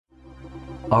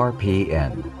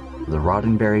RPN, the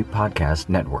Roddenberry Podcast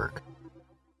Network.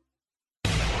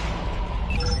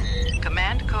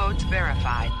 Command codes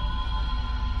verified.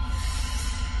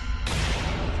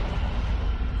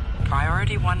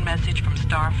 Priority 1 message from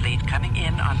Starfleet coming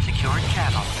in on secured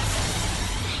channel.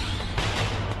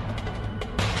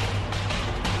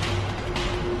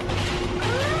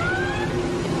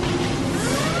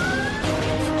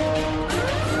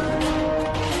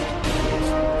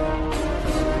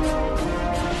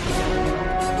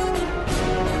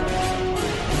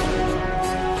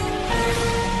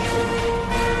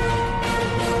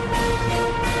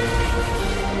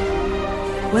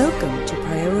 Welcome to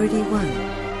Priority 1.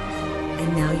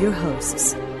 And now your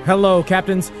hosts. Hello,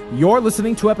 Captains. You're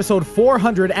listening to episode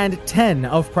 410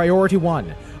 of Priority 1,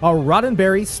 a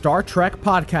Roddenberry Star Trek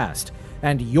podcast,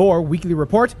 and your weekly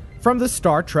report from the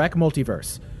Star Trek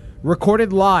multiverse.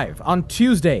 Recorded live on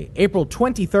Tuesday, April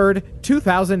 23rd,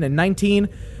 2019,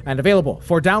 and available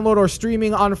for download or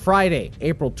streaming on Friday,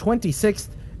 April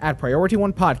 26th at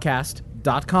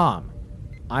PriorityOnePodcast.com.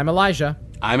 I'm Elijah.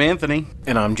 I'm Anthony.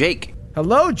 And I'm Jake.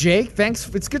 Hello, Jake.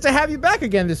 Thanks. It's good to have you back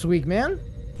again this week, man.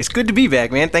 It's good to be back,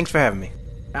 man. Thanks for having me.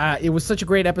 It was such a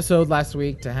great episode last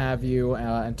week to have you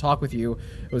and talk with you.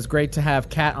 It was great to have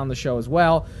Kat on the show as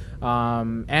well.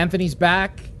 Anthony's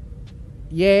back.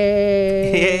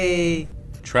 Yay! Yay!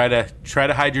 Try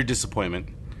to hide your disappointment.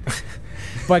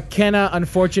 But Kenna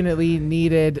unfortunately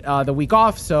needed the week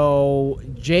off, so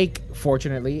Jake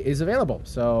fortunately is available.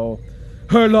 So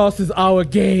her loss is our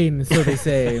gain, so they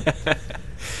say.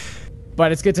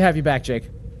 But it's good to have you back, Jake.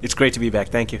 It's great to be back,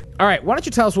 thank you. All right, why don't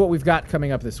you tell us what we've got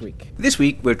coming up this week? This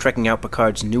week, we're checking out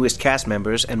Picard's newest cast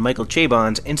members and Michael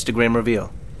Chabon's Instagram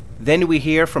reveal. Then we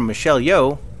hear from Michelle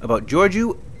Yeoh about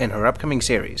Georgiou and her upcoming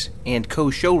series, and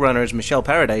co-showrunners Michelle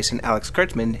Paradise and Alex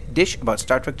Kurtzman dish about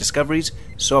Star Trek Discovery's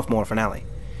sophomore finale.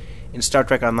 In Star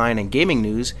Trek Online and gaming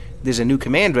news, there's a new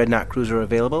Command Dreadnought cruiser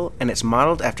available, and it's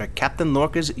modeled after Captain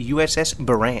Lorca's USS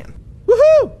Buran.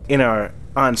 Woohoo! In our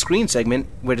on-screen segment,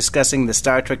 we're discussing the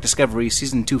Star Trek Discovery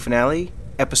Season 2 finale,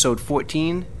 Episode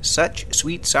 14, Such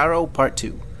Sweet Sorrow, Part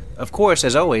 2. Of course,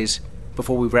 as always,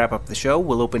 before we wrap up the show,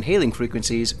 we'll open hailing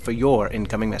frequencies for your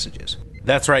incoming messages.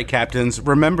 That's right, Captains.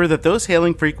 Remember that those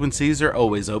hailing frequencies are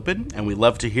always open, and we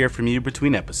love to hear from you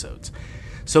between episodes.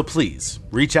 So please,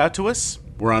 reach out to us.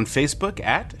 We're on Facebook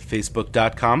at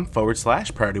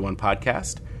facebook.com/Priority One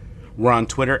Podcast. We're on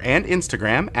Twitter and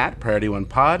Instagram at Priority One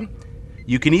Pod.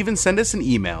 You can even send us an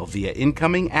email via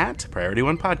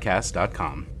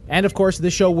incoming@PriorityOnePodcast.com. And of course,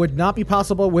 this show would not be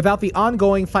possible without the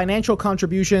ongoing financial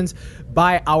contributions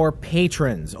by our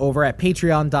patrons over at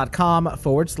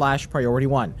patreon.com/Priority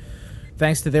One.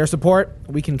 Thanks to their support,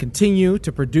 we can continue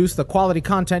to produce the quality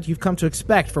content you've come to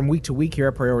expect from week to week here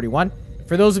at Priority One.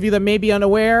 For those of you that may be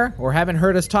unaware or haven't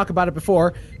heard us talk about it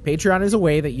before, Patreon is a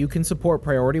way that you can support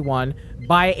Priority One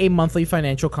by a monthly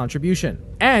financial contribution.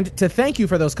 And to thank you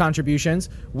for those contributions,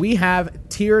 we have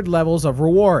tiered levels of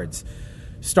rewards,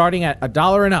 starting at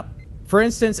 $1 and up. For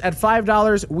instance, at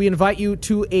 $5, we invite you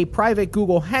to a private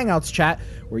Google Hangouts chat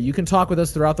where you can talk with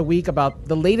us throughout the week about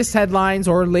the latest headlines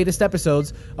or latest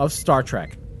episodes of Star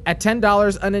Trek. At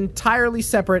 $10, an entirely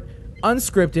separate,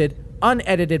 unscripted,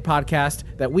 unedited podcast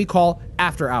that we call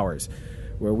After Hours,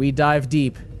 where we dive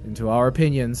deep into our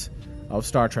opinions of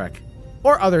Star Trek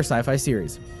or other sci-fi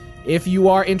series. If you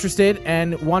are interested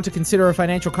and want to consider a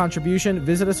financial contribution,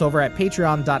 visit us over at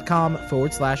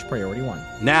patreon.com/Priority One.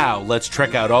 Now, let's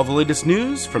check out all the latest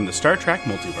news from the Star Trek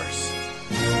multiverse.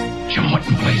 Jim, what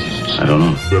in place is this? I don't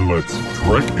know. Then let's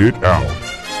trek it out.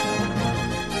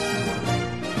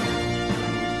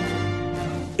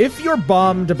 If you're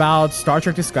bummed about Star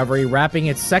Trek Discovery wrapping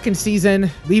its second season,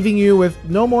 leaving you with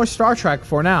no more Star Trek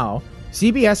for now,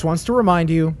 CBS wants to remind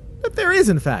you that there is,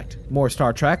 in fact, more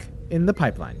Star Trek in the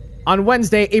pipeline. On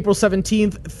Wednesday, April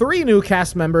 17th, 3 new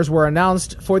cast members were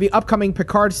announced for the upcoming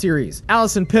Picard series: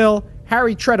 Alison Pill,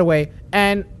 Harry Treadaway,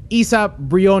 and Isa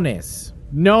Briones.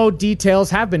 No details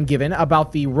have been given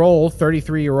about the role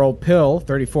 33-year-old Pill,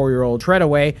 34-year-old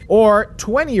Treadaway, or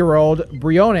 20-year-old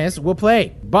Briones will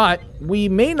play, but we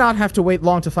may not have to wait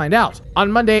long to find out.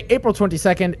 On Monday, April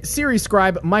 22nd, series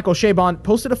scribe Michael Chabon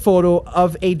posted a photo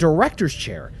of a director's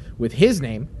chair with his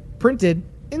name printed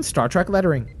in Star Trek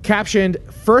lettering. Captioned,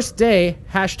 "First Day,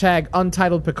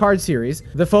 #Untitled Picard Series."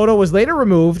 The photo was later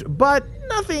removed, but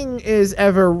nothing is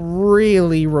ever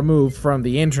really removed from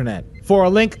the internet. For a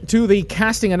link to the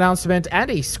casting announcement and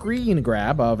a screen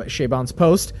grab of Chabon's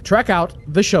post, check out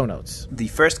the show notes. The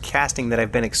first casting that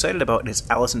I've been excited about is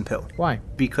Alison Pill. Why?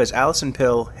 Because Alison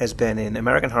Pill has been in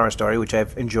American Horror Story, which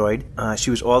I've enjoyed. She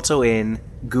was also in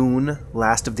Goon,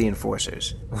 Last of the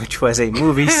Enforcers, which was a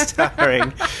movie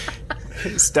starring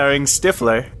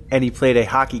Stifler, and he played a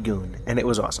hockey goon, and it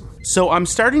was awesome. So I'm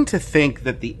starting to think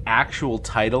that the actual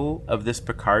title of this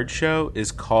Picard show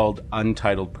is called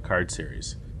Untitled Picard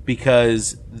Series,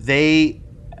 because they're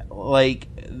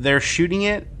shooting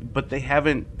it, but they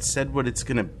haven't said what it's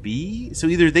going to be. So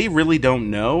either they really don't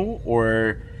know,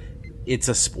 or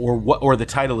or the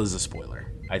title is a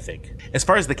spoiler, I think. As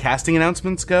far as the casting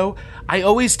announcements go, I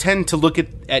always tend to look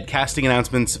at casting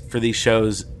announcements for these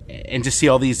shows and just see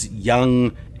all these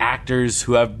young actors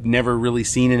who I've never really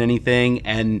seen in anything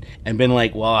and been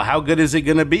like, well, how good is it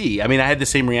going to be? I mean, I had the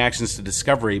same reactions to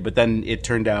Discovery, but then it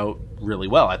turned out really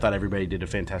well. I thought everybody did a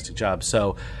fantastic job.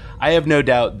 So I have no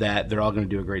doubt that they're all going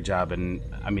to do a great job. And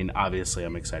I mean, obviously,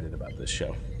 I'm excited about this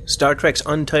show. Star Trek's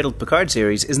Untitled Picard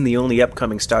series isn't the only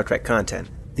upcoming Star Trek content.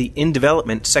 The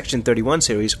in-development Section 31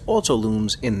 series also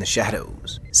looms in the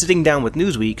shadows. Sitting down with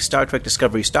Newsweek, Star Trek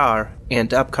Discovery star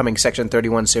and upcoming Section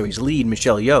 31 series lead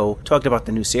Michelle Yeoh talked about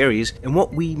the new series and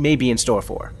what we may be in store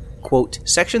for. Quote,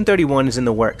 Section 31 is in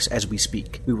the works as we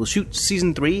speak. We will shoot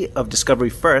Season 3 of Discovery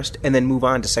first and then move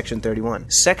on to Section 31.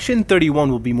 Section 31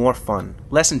 will be more fun,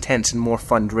 less intense and more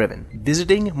fun-driven,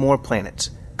 visiting more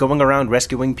planets, going around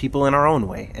rescuing people in our own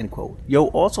way, end quote.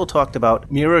 Yeoh also talked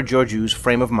about Mira Georgiou's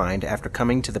frame of mind after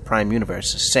coming to the Prime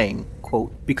Universe, saying,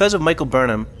 quote, because of Michael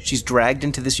Burnham, she's dragged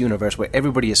into this universe where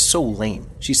everybody is so lame.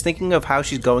 She's thinking of how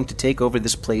she's going to take over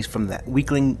this place from that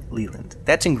weakling Leland.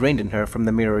 That's ingrained in her from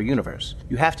the Mirror Universe.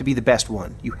 You have to be the best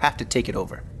one. You have to take it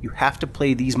over. You have to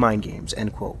play these mind games,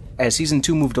 end quote. As Season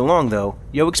 2 moved along, though,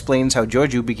 Yeoh explains how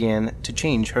Georgiou began to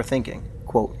change her thinking.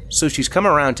 Quote, so she's come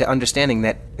around to understanding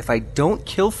that if I don't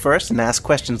kill first and ask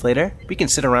questions later, we can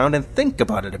sit around and think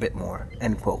about it a bit more,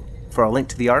 end quote. For a link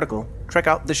to the article, check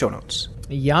out the show notes.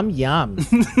 Yum, yum.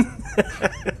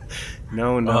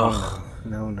 No.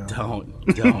 Don't.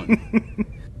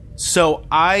 So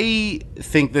I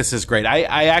think this is great.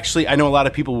 I know a lot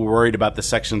of people were worried about the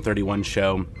Section 31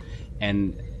 show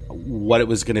and what it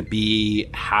was going to be,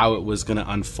 how it was going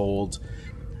to unfold.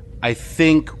 I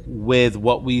think with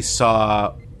what we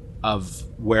saw of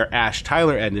where Ash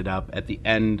Tyler ended up at the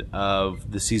end of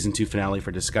the Season 2 finale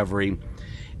for Discovery,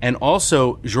 and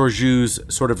also Georgiou's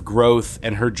sort of growth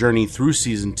and her journey through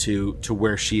Season 2 to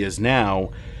where she is now,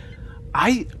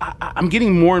 I'm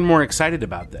getting more and more excited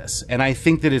about this. And I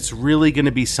think that it's really going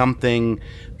to be something,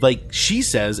 like she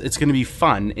says, it's going to be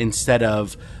fun instead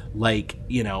of like,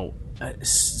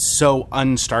 so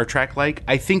un-Star Trek-like.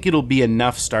 I think it'll be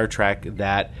enough Star Trek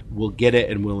that we'll get it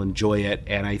and we'll enjoy it,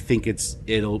 and I think it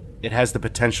has the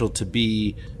potential to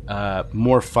be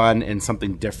more fun and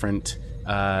something different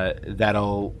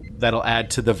that'll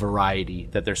add to the variety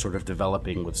that they're sort of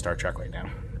developing with Star Trek right now.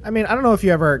 I mean, I don't know if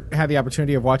you ever had the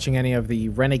opportunity of watching any of the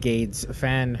Renegades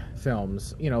fan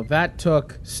films. That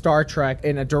took Star Trek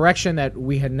in a direction that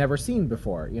we had never seen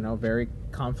before, very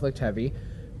conflict heavy.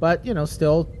 But,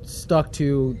 still stuck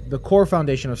to the core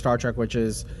foundation of Star Trek, which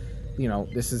is,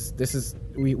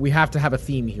 we have to have a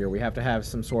theme here. We have to have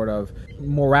some sort of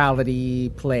morality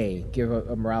play, give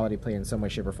a morality play in some way,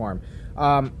 shape, or form.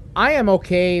 I'm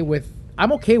okay with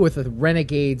the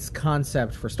Renegades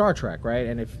concept for Star Trek, right?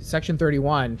 And if Section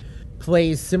 31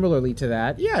 plays similarly to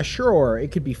that, yeah, sure,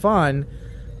 it could be fun.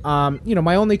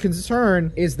 My only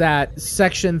concern is that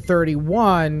Section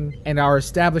 31 and our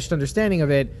established understanding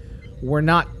of it were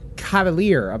not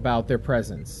cavalier about their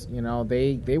presence.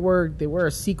 They were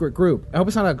a secret group. I hope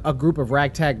it's not a group of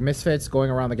ragtag misfits going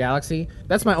around the galaxy.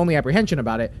 That's my only apprehension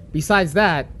about it. Besides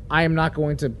that, I'm not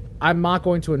going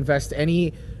to invest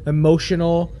any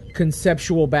emotional,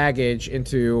 conceptual baggage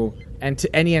into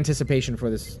any anticipation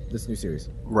for this new series.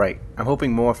 Right. I'm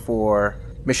hoping more for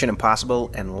Mission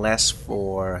Impossible and less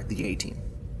for the A-Team.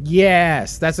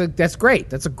 Yes, that's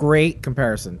great. That's a great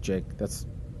comparison, Jake. That's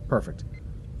perfect.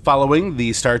 Following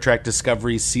the Star Trek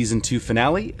Discovery Season 2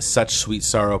 finale, Such Sweet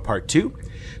Sorrow Part 2,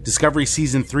 Discovery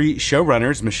Season 3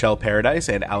 showrunners Michelle Paradise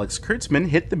and Alex Kurtzman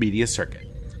hit the media circuit.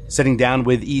 Sitting down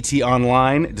with ET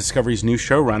Online, Discovery's new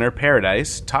showrunner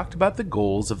Paradise talked about the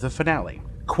goals of the finale.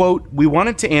 Quote, we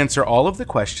wanted to answer all of the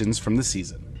questions from the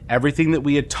season. Everything that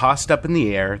we had tossed up in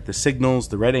the air, the signals,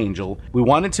 the Red Angel, we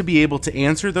wanted to be able to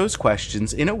answer those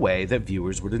questions in a way that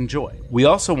viewers would enjoy. We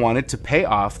also wanted to pay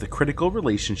off the critical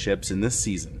relationships in this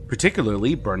season,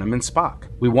 particularly Burnham and Spock.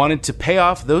 We wanted to pay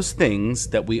off those things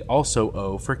that we also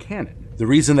owe for canon. The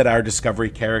reason that our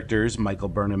Discovery characters, Michael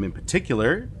Burnham in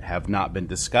particular, have not been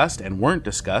discussed and weren't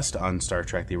discussed on Star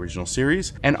Trek The Original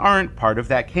Series and aren't part of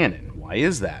that canon. Why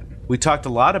is that? We talked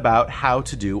a lot about how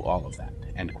to do all of that,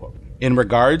 end quote. In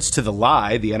regards to the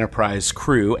lie the Enterprise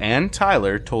crew and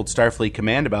Tyler told Starfleet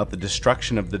Command about the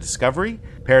destruction of the Discovery,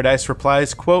 Paradise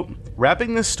replies, quote,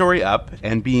 wrapping this story up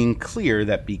and being clear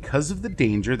that because of the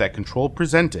danger that Control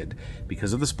presented,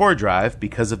 because of the spore drive,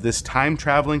 because of this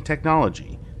time-traveling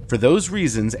technology, for those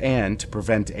reasons and to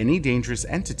prevent any dangerous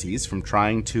entities from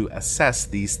trying to assess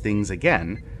these things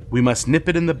again, we must nip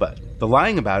it in the bud. The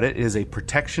lying about it is a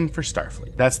protection for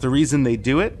Starfleet. That's the reason they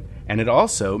do it. And it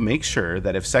also makes sure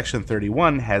that if Section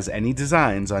 31 has any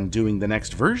designs on doing the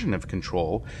next version of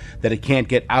Control, that it can't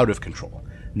get out of control,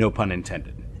 no pun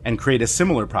intended, and create a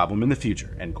similar problem in the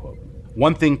future, end quote.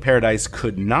 One thing Paradise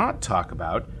could not talk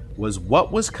about was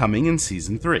what was coming in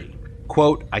Season 3.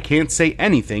 Quote, I can't say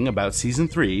anything about Season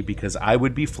 3 because I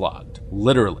would be flogged.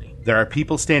 Literally. There are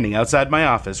people standing outside my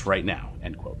office right now,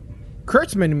 end quote.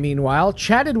 Kurtzman, meanwhile,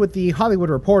 chatted with the Hollywood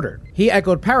Reporter. He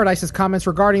echoed Paradise's comments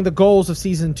regarding the goals of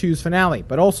Season 2's finale,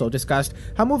 but also discussed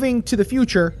how moving to the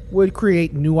future would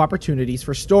create new opportunities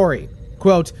for story.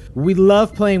 Quote, we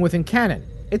love playing within canon.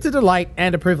 It's a delight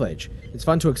and a privilege. It's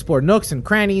fun to explore nooks and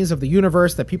crannies of the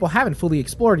universe that people haven't fully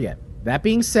explored yet. That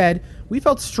being said, we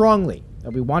felt strongly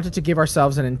that we wanted to give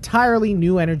ourselves an entirely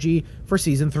new energy for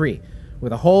Season 3,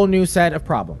 with a whole new set of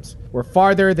problems. We're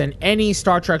farther than any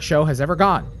Star Trek show has ever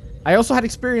gone. I also had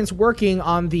experience working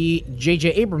on the J.J.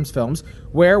 Abrams films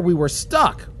where we were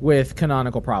stuck with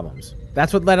canonical problems.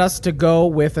 That's what led us to go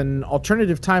with an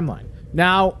alternative timeline.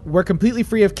 Now, we're completely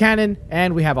free of canon,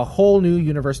 and we have a whole new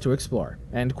universe to explore.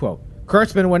 End quote.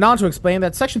 Kurtzman went on to explain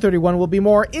that Section 31 will be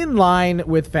more in line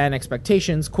with fan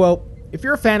expectations. Quote, if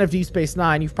you're a fan of Deep Space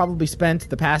Nine, you've probably spent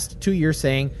the past 2 years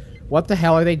saying, what the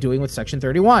hell are they doing with Section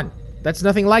 31? That's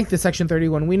nothing like the Section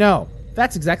 31 we know.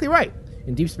 That's exactly right.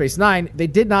 In Deep Space Nine, they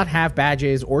did not have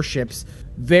badges or ships.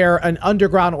 They're an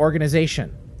underground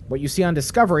organization. What you see on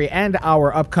Discovery and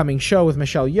our upcoming show with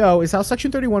Michelle Yeoh is how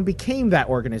Section 31 became that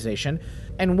organization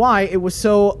and why it was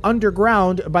so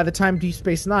underground by the time Deep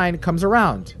Space Nine comes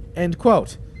around. End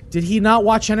quote. Did he not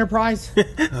watch Enterprise?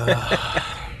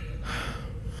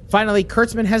 Finally,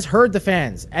 Kurtzman has heard the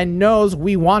fans and knows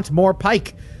we want more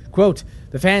Pike. Quote,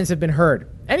 the fans have been heard.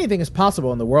 Anything is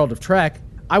possible in the world of Trek.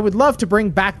 I would love to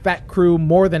bring back that crew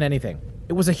more than anything.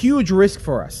 It was a huge risk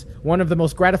for us. One of the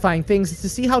most gratifying things is to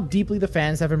see how deeply the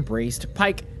fans have embraced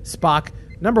Pike, Spock,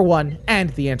 Number 1, and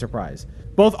the Enterprise.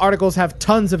 Both articles have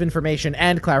tons of information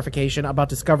and clarification about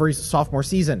Discovery's sophomore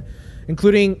season,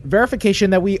 including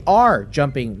verification that we are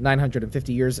jumping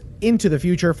 950 years into the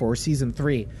future for Season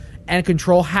 3, and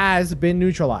Control has been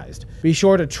neutralized. Be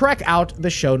sure to check out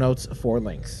the show notes for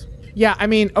links. Yeah, I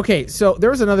mean, okay, so there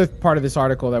was another part of this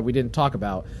article that we didn't talk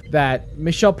about, that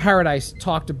Michelle Paradise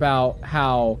talked about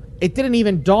how it didn't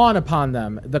even dawn upon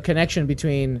them, the connection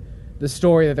between the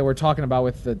story that they were talking about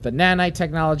with the nanite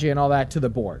technology and all that to the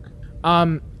Borg.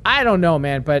 I don't know,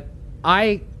 man, but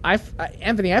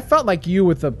Anthony, I felt like you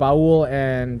with the Ba'ul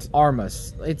and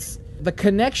Armus. It's the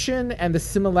connection and the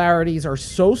similarities are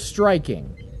so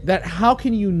striking that how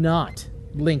can you not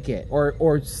link it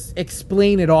or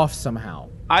explain it off somehow?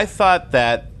 I thought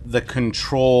that the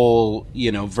Control,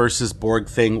 versus Borg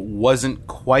thing wasn't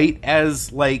quite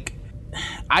as,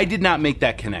 I did not make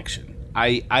that connection.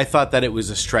 I thought that it was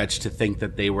a stretch to think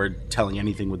that they were telling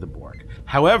anything with the Borg.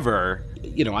 However,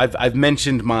 I've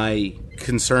mentioned my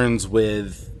concerns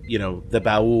with, the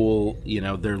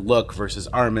Ba'ul, their look versus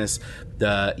Armus,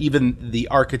 even the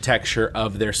architecture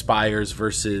of their spires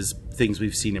versus things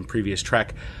we've seen in previous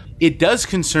Trek. It does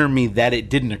concern me that it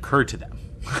didn't occur to them.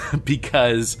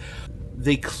 Because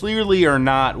they clearly are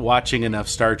not watching enough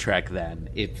Star Trek then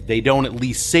if they don't at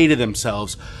least say to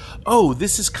themselves, oh,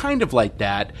 this is kind of like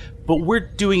that, but we're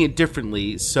doing it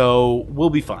differently, so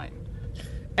we'll be fine.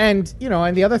 And,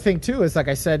 and the other thing, too, is, like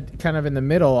I said, kind of in the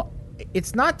middle,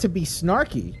 it's not to be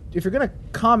snarky. If you're going to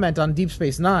comment on Deep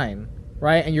Space Nine,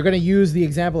 right, and you're going to use the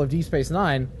example of Deep Space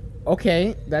Nine,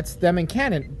 okay, that's them in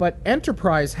canon, but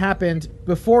Enterprise happened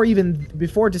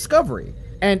before Discovery.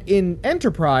 And in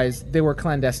Enterprise, they were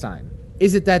clandestine.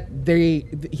 Is it that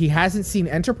he hasn't seen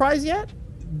Enterprise yet?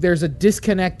 There's a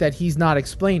disconnect that he's not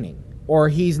explaining, or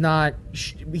he's not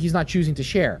choosing to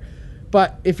share.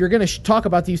 But if you're going to talk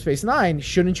about Deep Space Nine,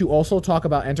 shouldn't you also talk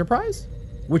about Enterprise,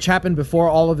 which happened before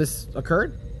all of this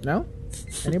occurred? No?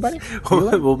 Anybody?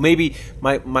 Well, maybe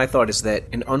my thought is that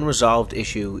an unresolved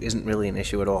issue isn't really an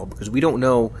issue at all, because we don't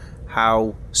know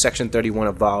how Section 31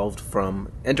 evolved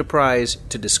from Enterprise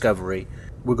to Discovery.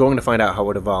 We're going to find out how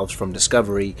it evolves from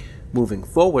Discovery moving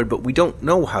forward, but we don't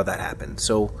know how that happened.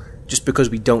 So just because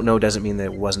we don't know doesn't mean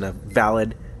there wasn't a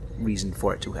valid reason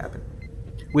for it to happen.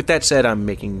 With that said, I'm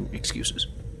making excuses.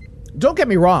 Don't get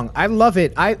me wrong. I love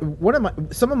it.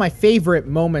 Some of my favorite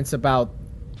moments about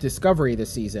Discovery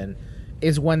this season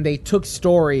is when they took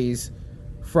stories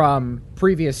from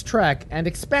previous Trek and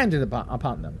expanded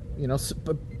upon them. You know,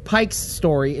 Pike's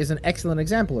story is an excellent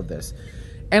example of this.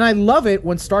 And I love it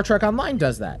when Star Trek Online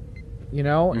does that. You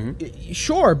know,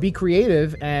 Sure, be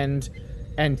creative and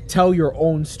tell your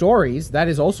own stories. That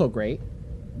is also great.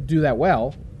 Do that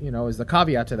well, you know, is the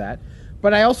caveat to that.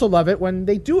 But I also love it when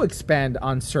they do expand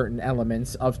on certain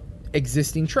elements of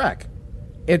existing Trek.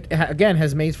 It, again,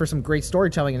 has made for some great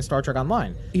storytelling in Star Trek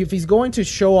Online. If he's going to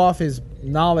show off his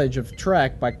knowledge of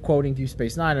Trek by quoting Deep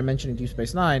Space Nine and mentioning Deep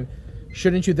Space Nine,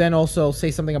 shouldn't you then also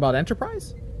say something about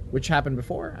Enterprise, which happened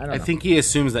before? I think he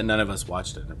assumes that none of us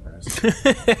watched Enterprise,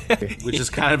 which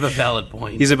is kind of a valid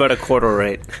point. He's about a quarter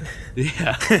right.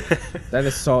 Yeah. That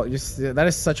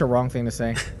is such a wrong thing to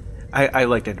say. I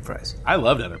liked Enterprise. I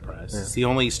loved Enterprise. It's the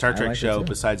only Star Trek show it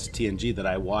besides TNG that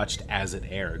I watched as it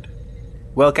aired.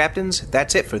 Well, Captains,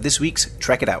 that's it for this week's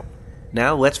Trek It Out.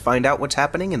 Now let's find out what's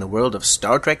happening in the world of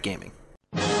Star Trek gaming.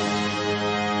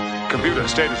 Computer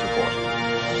status report.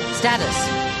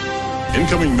 Status.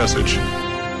 Incoming message.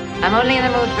 I'm only in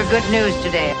the mood for good news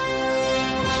today.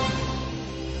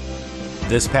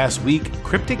 This past week,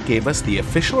 Cryptic gave us the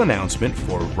official announcement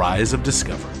for Rise of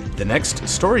Discovery, the next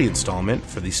story installment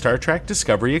for the Star Trek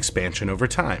Discovery expansion over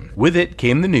time. With it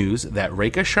came the news that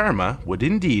Rekha Sharma would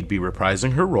indeed be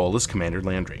reprising her role as Commander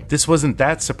Landry. This wasn't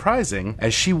that surprising,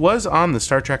 as she was on the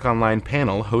Star Trek Online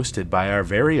panel hosted by our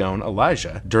very own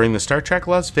Elijah during the Star Trek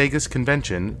Las Vegas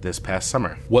convention this past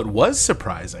summer. What was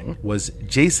surprising was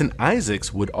Jason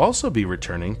Isaacs would also be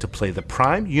returning to play the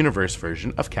Prime Universe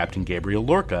version of Captain Gabriel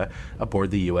Lorca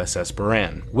aboard the USS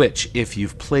Buran, which, if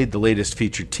you've played the latest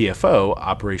featured TFO,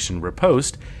 Operation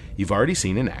Riposte, you've already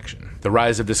seen in action. The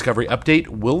Rise of Discovery update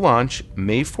will launch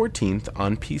May 14th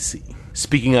on PC.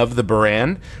 Speaking of the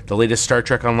Buran, the latest Star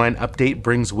Trek Online update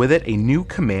brings with it a new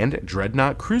Command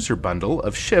Dreadnought cruiser bundle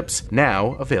of ships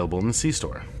now available in the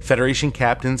C-Store. Federation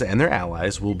captains and their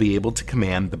allies will be able to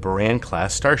command the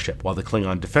Buran-class starship, while the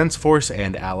Klingon Defense Force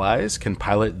and allies can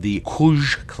pilot the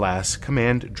Kuj-class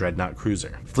Command Dreadnought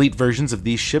cruiser. Fleet versions of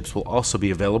these ships will also be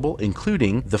available,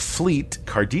 including the Fleet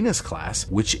Cardenas class,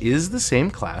 which is the same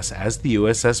class as the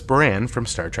USS Buran from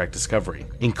Star Trek Discovery.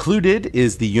 Included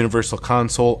is the Universal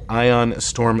Console Ion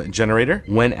Storm generator.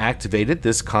 When activated,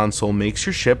 this console makes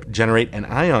your ship generate an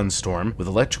ion storm with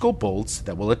electrical bolts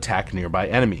that will attack nearby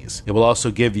enemies. It will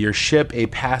also give your ship a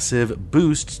passive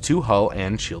boost to hull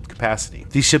and shield capacity.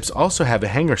 These ships also have a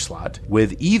hangar slot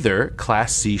with either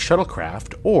Class C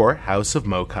shuttlecraft or House of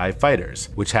Mokai fighters,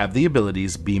 which have the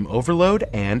abilities Beam Overload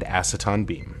and Aceton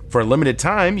Beam. For a limited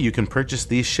time, you can purchase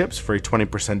these ships for a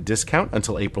 20% discount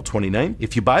until April 29th.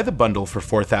 If you buy the bundle for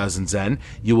 4,000 Zen,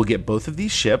 you will get both of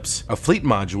these ships, a fleet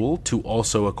module to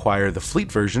also acquire the fleet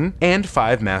version, and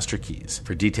 5 master keys.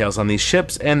 For details on these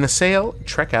ships and the sale,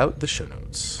 check out the show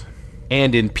notes.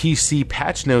 And in PC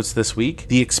patch notes this week,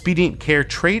 the Expedient Care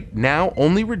trait now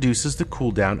only reduces the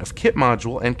cooldown of kit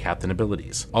module and captain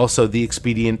abilities. Also, the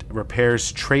Expedient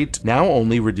Repairs trait now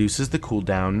only reduces the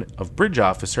cooldown of bridge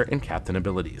officer and captain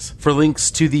abilities. For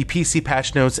links to the PC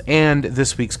patch notes and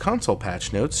this week's console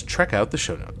patch notes, check out the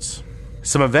show notes.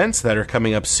 Some events that are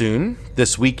coming up soon.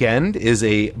 This weekend is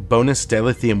a bonus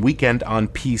Dilithium weekend on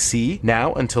PC,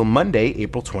 now until Monday,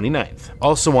 April 29th.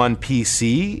 Also on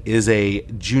PC is a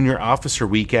Junior Officer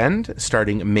weekend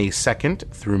starting May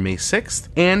 2nd through May 6th,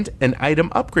 and an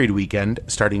item upgrade weekend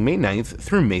starting May 9th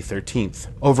through May 13th.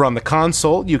 Over on the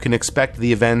console, you can expect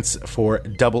the events for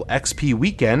Double XP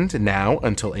weekend now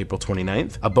until April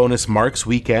 29th, a bonus Marks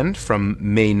weekend from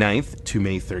May 9th to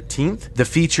May 13th, the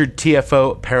featured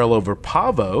TFO Paralover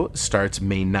Pavo starts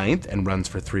May 9th and runs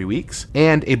for 3 weeks,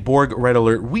 and a Borg Red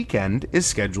Alert weekend is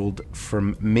scheduled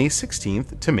from May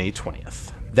 16th to May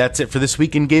 20th. That's it for this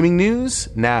week in gaming news.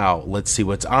 Now, let's see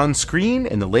what's on screen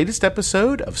in the latest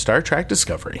episode of Star Trek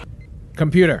Discovery.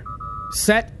 Computer,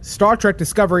 set Star Trek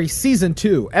Discovery Season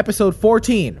 2, Episode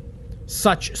 14,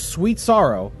 Such Sweet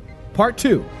Sorrow, Part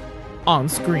 2, on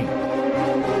screen.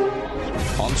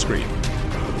 On screen.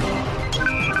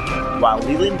 While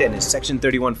Leland and his Section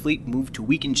 31 fleet move to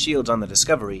weaken shields on the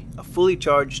Discovery, a fully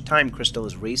charged time crystal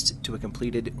is raced to a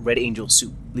completed Red Angel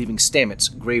suit, leaving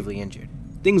Stamets gravely injured.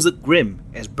 Things look grim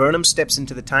as Burnham steps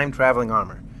into the time-traveling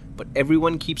armor, but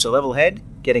everyone keeps a level head,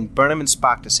 getting Burnham and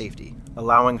Spock to safety,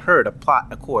 allowing her to plot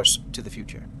a course to the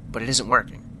future. But it isn't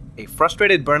working. A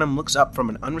frustrated Burnham looks up from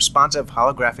an unresponsive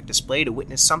holographic display to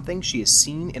witness something she has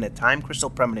seen in a time crystal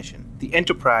premonition. The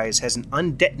Enterprise has an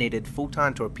undetonated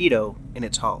photon torpedo in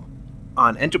its hull.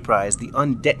 On Enterprise, the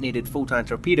undetonated photon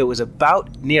torpedo is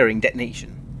about nearing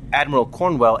detonation. Admiral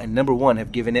Cornwell and Number 1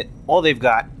 have given it all they've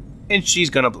got, and she's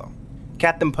gonna blow.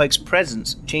 Captain Pike's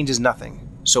presence changes nothing,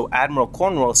 so Admiral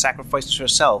Cornwell sacrifices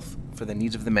herself for the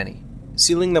needs of the many,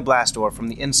 sealing the blast door from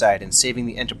the inside and saving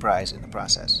the Enterprise in the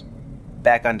process.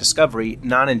 Back on Discovery,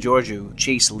 Nan and Georgiou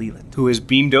chase Leland, who is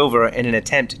beamed over in an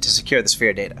attempt to secure the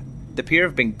sphere data. The pair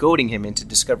have been goading him into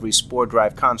Discovery's Spore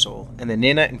Drive console, and the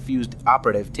Nana-infused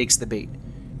operative takes the bait.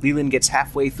 Leland gets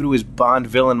halfway through his Bond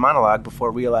villain monologue before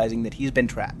realizing that he's been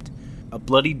trapped. A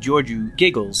bloody Georgiou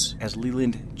giggles as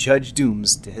Leland judge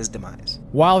dooms to his demise.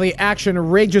 While the action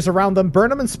rages around them,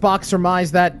 Burnham and Spock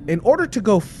surmise that in order to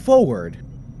go forward,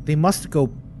 they must go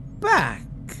back.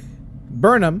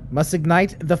 Burnham must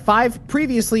ignite the 5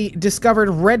 previously discovered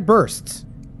red bursts.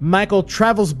 Michael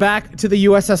travels back to the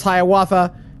USS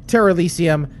Hiawatha, Terra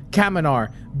Elysium,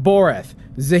 Kaminar, Boreth,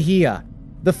 Zahia.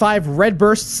 The 5 red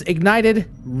bursts ignited,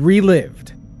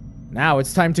 relived. Now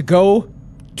it's time to go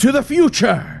to the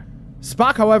future.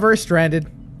 Spock, however, is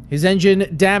stranded, his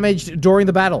engine damaged during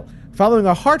the battle. Following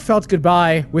a heartfelt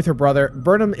goodbye with her brother,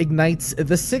 Burnham ignites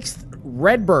the 6th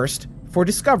red burst for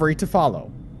Discovery to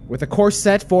follow, with a course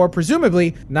set for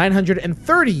presumably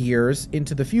 930 years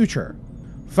into the future.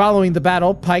 Following the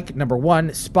battle, Pike, Number 1,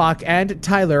 Spock, and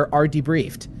Tyler are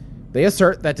debriefed. They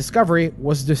assert that Discovery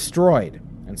was destroyed,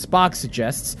 and Spock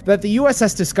suggests that the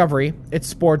USS Discovery, its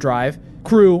spore drive,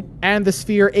 crew, and the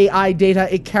Sphere AI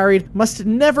data it carried must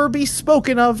never be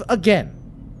spoken of again.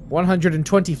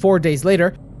 124 days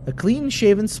later, a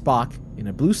clean-shaven Spock in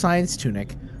a blue science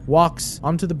tunic walks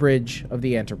onto the bridge of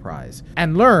the Enterprise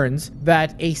and learns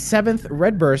that a 7th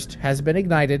red burst has been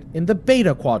ignited in the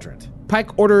Beta Quadrant.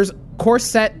 Pike orders course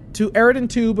set to Eridan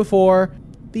 2 before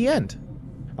the end.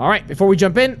 All right, before we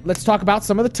jump in, let's talk about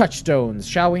some of the touchstones,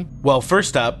 shall we? Well,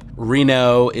 first up,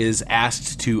 Reno is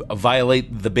asked to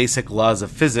violate the basic laws of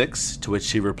physics, to which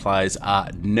she replies,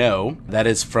 no. That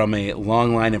is from a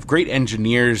long line of great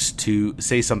engineers to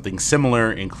say something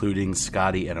similar, including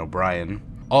Scotty and O'Brien.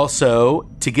 Also,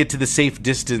 to get to the safe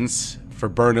distance for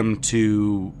Burnham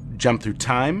to jump through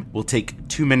time will take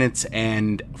 2 minutes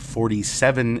and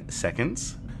 47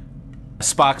 seconds.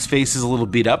 Spock's face is a little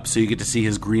beat up, so you get to see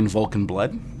his green Vulcan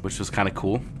blood, which was kind of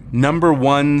cool. Number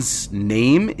 1's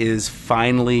name is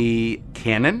finally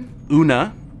canon,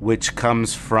 Una, which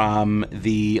comes from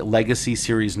the Legacy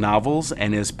series novels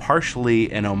and is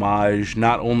partially an homage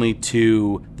not only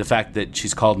to the fact that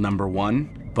she's called Number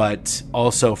 1, but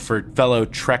also for fellow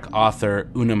Trek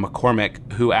author Una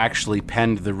McCormick, who actually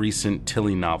penned the recent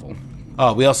Tilly novel.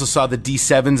 We also saw the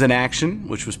D7s in action,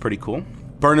 which was pretty cool.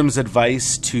 Burnham's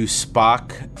advice to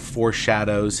Spock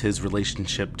foreshadows his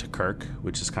relationship to Kirk,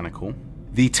 which is kind of cool.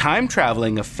 The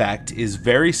time-traveling effect is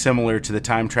very similar to the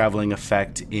time-traveling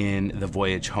effect in The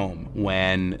Voyage Home,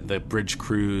 when the bridge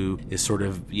crew is sort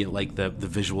of, like the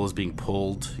visual is being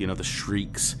pulled, the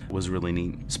shrieks was really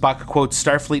neat. Spock quotes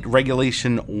Starfleet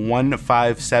Regulation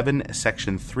 157,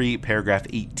 Section 3, Paragraph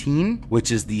 18,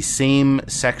 which is the same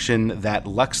section that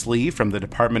Luxley from the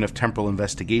Department of Temporal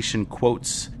Investigation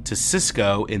quotes to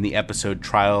Sisko in the episode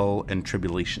Trial and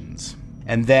Tribulations.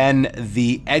 And then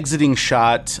the exiting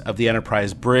shot of the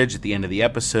Enterprise bridge at the end of the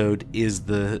episode is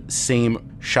the same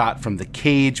shot from the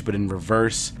cage, but in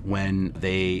reverse when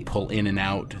they pull in and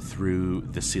out through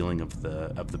the ceiling of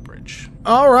the bridge.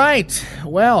 All right.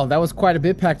 Well, that was quite a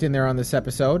bit packed in there on this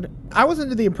episode. I was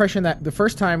under the impression that the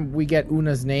first time we get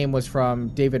Una's name was from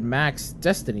David Mack's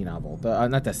Destiny novel.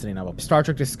 Star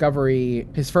Trek Discovery,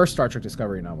 his first Star Trek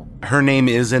Discovery novel. Her name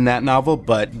is in that novel,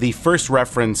 but the first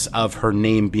reference of her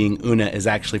name being Una is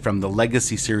actually from the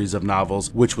Legacy series of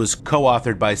novels, which was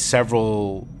co-authored by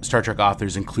several Star Trek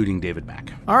authors, including David Mack.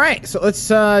 All right, so let's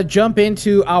jump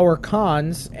into our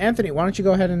cons. Anthony, why don't you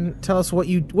go ahead and tell us what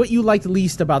you liked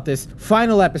least about this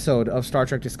final episode of Star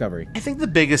Trek Discovery? I think the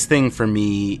biggest thing for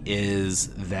me is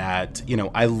that,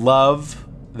 I love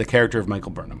the character of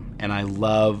Michael Burnham, and I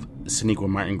love Sonequa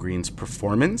Martin Green's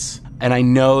performance, and I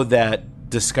know that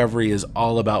Discovery is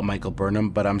all about Michael Burnham,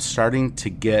 but I'm starting to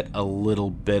get a little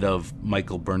bit of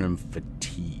Michael Burnham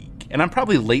fatigue. And I'm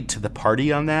probably late to the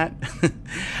party on that,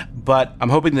 but I'm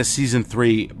hoping that season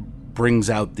 3 brings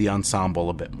out the ensemble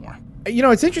a bit more.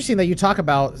 It's interesting that you talk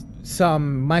about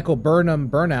some Michael Burnham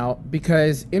burnout,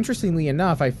 because interestingly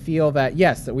enough, I feel that,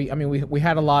 yes, that we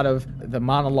had a lot of the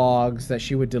monologues that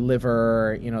she would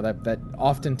deliver, that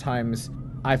oftentimes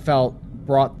I felt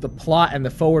brought the plot and the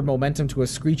forward momentum to a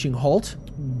screeching halt.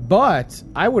 But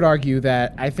I would argue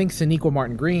that I think Sonequa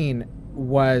Martin Green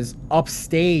was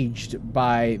upstaged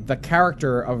by the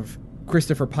character of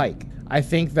Christopher Pike. I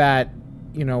think that,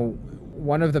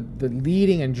 one of the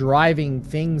leading and driving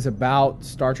things about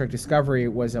Star Trek Discovery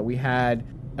was that we had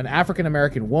an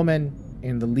African-American woman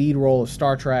in the lead role of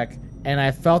Star Trek, and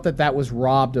I felt that was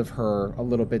robbed of her a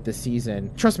little bit this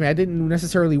season. Trust me, I didn't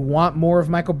necessarily want more of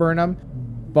Michael Burnham,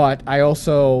 but I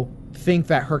also think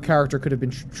that her character could have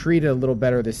been treated a little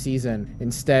better this season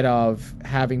instead of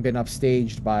having been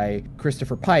upstaged by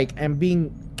Christopher Pike, and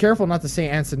being careful not to say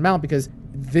Anson Mount, because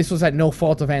this was at no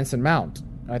fault of Anson Mount.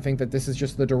 I think that this is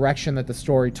just the direction that the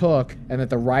story took and that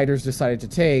the writers decided to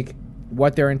take.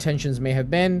 What their intentions may have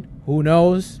been, who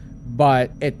knows?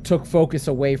 But it took focus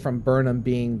away from Burnham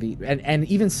being and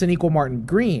even Sonequa Martin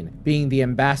Green being the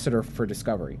ambassador for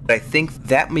Discovery. I think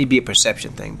that may be a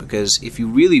perception thing, because if you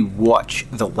really watch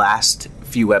the last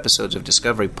few episodes of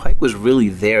Discovery, Pike was really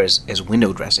there as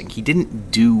window dressing. He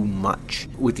didn't do much,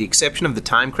 with the exception of the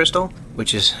time crystal,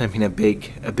 which is, a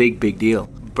big deal.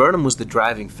 Burnham was the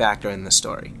driving factor in the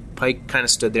story. Pike kind of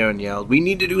stood there and yelled, "We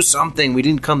need to do something. We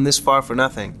didn't come this far for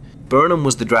nothing." Burnham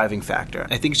was the driving factor.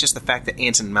 I think it's just the fact that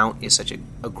Anson Mount is such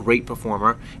a great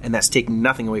performer, and that's taking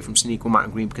nothing away from Sonequa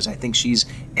Martin Green, because I think she's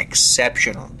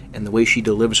exceptional, and the way she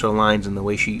delivers her lines and the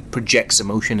way she projects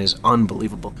emotion is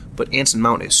unbelievable. But Anson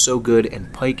Mount is so good,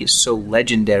 and Pike is so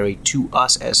legendary to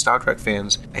us as Star Trek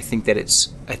fans. I think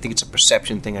it's a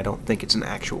perception thing. I don't think it's an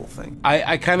actual thing.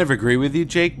 I kind of agree with you,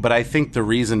 Jake, but I think the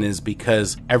reason is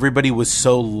because everybody was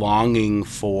so longing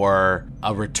for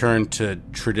a return to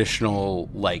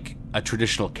a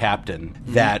traditional captain,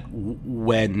 that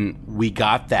when we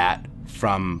got that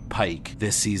from Pike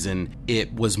this season,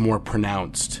 it was more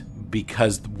pronounced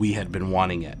because we had been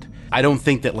wanting it. I don't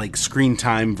think that screen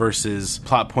time versus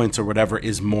plot points or whatever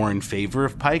is more in favor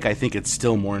of Pike. I think it's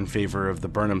still more in favor of the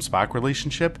Burnham-Spock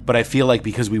relationship. But I feel like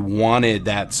because we wanted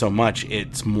that so much,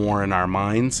 it's more in our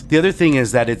minds. The other thing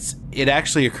is that it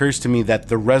actually occurs to me that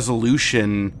the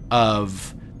resolution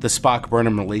of the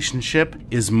Spock-Burnham relationship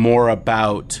is more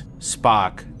about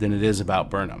Spock than it is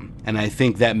about Burnham. And I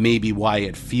think that may be why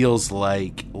it feels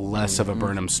like less of a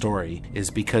Burnham story, is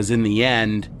because in the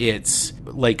end, it's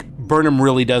Burnham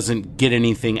really doesn't get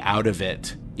anything out of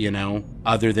it,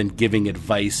 other than giving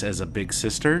advice as a big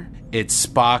sister. It's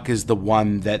Spock is the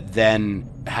one that then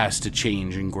has to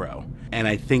change and grow. And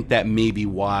I think that may be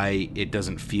why it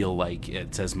doesn't feel like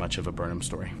it's as much of a Burnham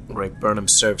story. Right, Burnham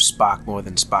serves Spock more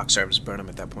than Spock serves Burnham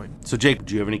at that point. So, Jake,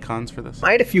 do you have any cons for this?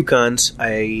 I had a few cons.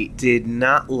 I did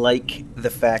not like the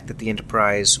fact that the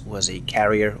Enterprise was a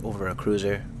carrier over a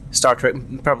cruiser. Star Trek,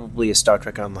 probably a Star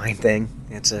Trek Online thing.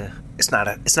 It's not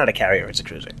a carrier, it's a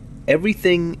cruiser.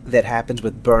 Everything that happens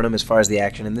with Burnham as far as the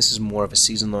action, and this is more of a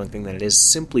season-long thing than it is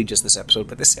simply just this episode,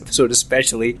 but this episode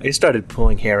especially, I started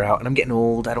pulling hair out, and I'm getting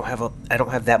old. I don't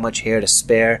have that much hair to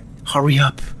spare. Hurry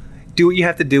up. Do what you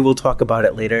have to do. We'll talk about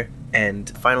it later. And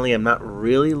finally, I'm not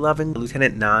really loving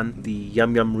Lieutenant Nan. The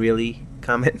yum yum really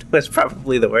comment was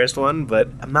probably the worst one, but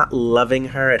I'm not loving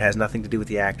her. It has nothing to do with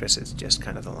the actress. It's just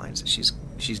kind of the lines that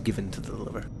she's given to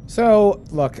deliver. So,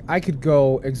 look, I could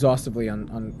go exhaustively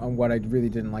on what I really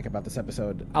didn't like about this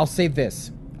episode. I'll say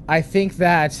this. I think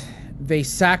that they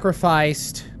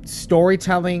sacrificed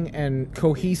storytelling and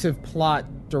cohesive plot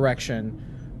direction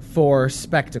for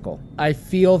spectacle. I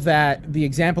feel that the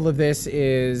example of this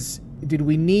is, did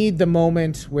we need the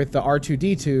moment with the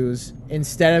R2-D2s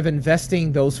instead of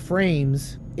investing those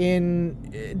frames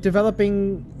in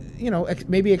developing,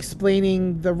 maybe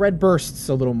explaining the red bursts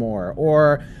a little more,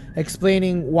 or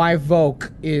explaining why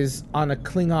Voq is on a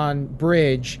Klingon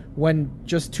bridge when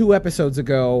just 2 episodes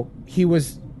ago he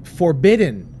was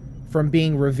forbidden from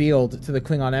being revealed to the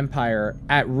Klingon Empire,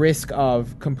 at risk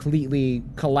of completely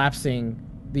collapsing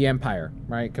the Empire,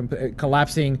 right?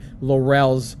 Collapsing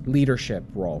L'Orel's leadership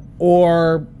role.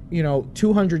 Or,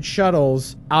 200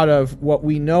 shuttles out of what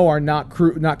we know are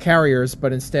not carriers,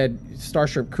 but instead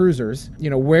Starship cruisers.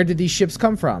 Where did these ships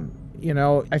come from?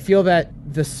 I feel that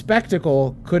the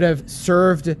spectacle could have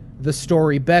served the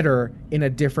story better in a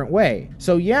different way.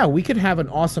 So yeah, we could have an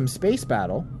awesome space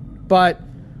battle, but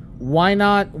why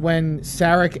not, when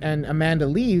Sarek and Amanda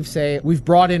leave, say, we've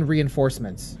brought in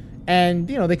reinforcements? And,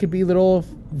 they could be little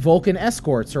Vulcan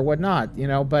escorts or whatnot,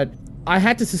 but I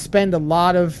had to suspend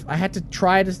I had to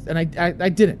try to, and I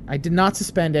didn't. I did not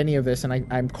suspend any of this, and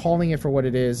I'm calling it for what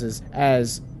it is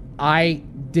as I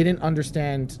didn't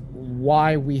understand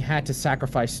why we had to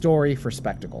sacrifice story for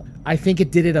spectacle. I think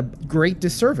it did it a great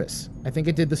disservice. I think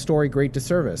it did the story great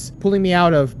disservice, pulling me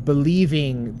out of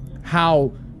believing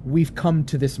how we've come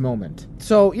to this moment.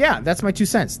 So yeah, that's my 2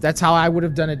 cents. That's how I would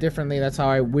have done it differently. That's how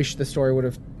I wish the story would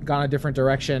have gone a different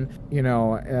direction.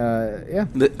 Yeah.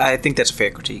 I think that's a fair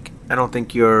critique. I don't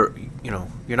think you're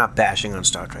not bashing on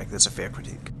Star Trek. That's a fair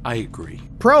critique. I agree.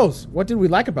 Pros, what did we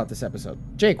like about this episode?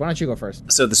 Jake, why don't you go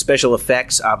first? So the special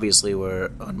effects obviously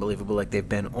were unbelievable, like they've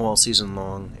been all season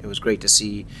long. It was great to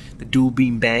see the dual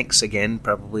beam banks, again,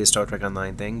 probably a Star Trek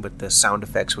Online thing, but the sound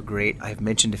effects were great. I've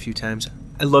mentioned a few times,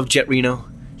 I love Jet Reno.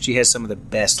 She has some of the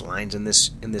best lines in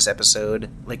this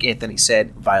episode. Like Anthony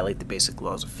said, violate the basic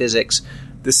laws of physics.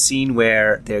 The scene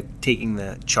where they're taking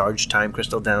the charged time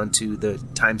crystal down to the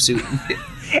time suit,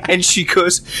 and she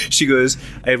goes,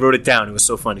 I wrote it down, it was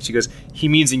so funny. She goes, he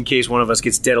means in case one of us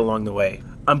gets dead along the way.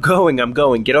 I'm going,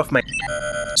 get off my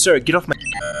sir, get off my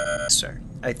sir.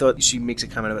 I thought she makes a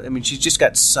comment about, she's just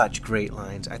got such great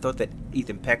lines. I thought that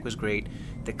Ethan Peck was great.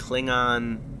 The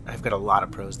Klingon, I've got a lot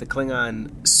of pros. The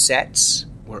Klingon sets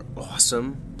were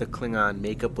awesome. The Klingon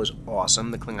makeup was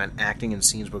awesome. The Klingon acting and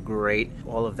scenes were great.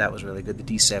 All of that was really good. The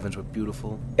D7s were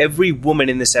beautiful. Every woman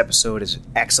in this episode is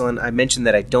excellent. I mentioned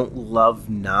that I don't love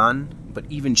Nan, but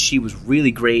even she was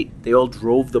really great. They all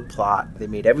drove the plot. They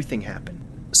made everything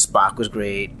happen. Spock was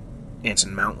great.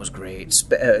 Anson Mount was great.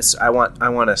 I want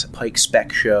a Pike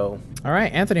spec show. All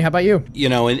right, Anthony, how about you?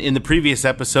 In the previous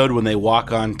episode when they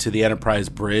walk onto the Enterprise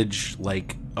bridge,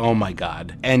 oh my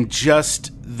God. And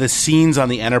just the scenes on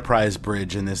the Enterprise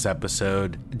bridge in this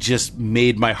episode just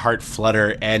made my heart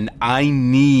flutter. And I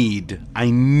need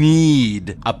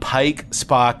a Pike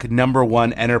Spock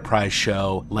 #1 Enterprise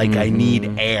show. I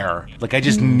need air. I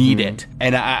just need it.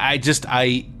 And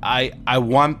I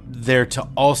want there to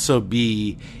also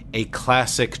be a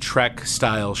classic Trek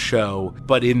style show,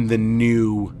 but in the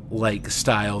new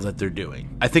style that they're doing.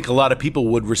 I think a lot of people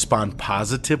would respond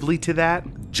positively to that,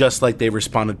 just like they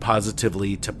responded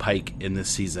positively to Pike in this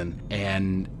season.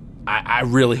 And I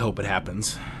really hope it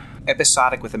happens.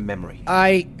 Episodic with a memory.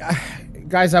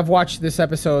 Guys, I've watched this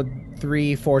episode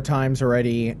 3-4 times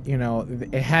already.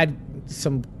 It had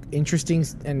some interesting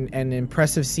and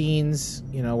impressive scenes,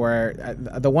 where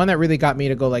the one that really got me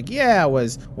to go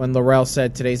was when L'Rell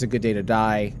said today's a good day to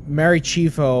die. Mary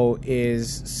Chieffo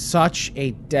is such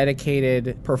a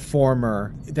dedicated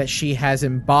performer that she has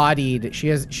embodied. She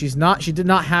did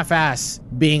not half-ass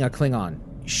being a Klingon.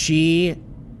 She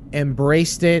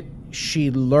embraced it.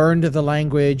 She learned the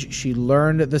language. She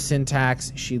learned the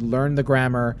syntax. She learned the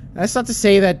grammar. That's not to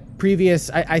say that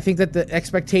I think that the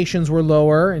expectations were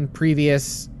lower in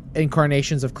previous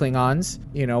incarnations of Klingons.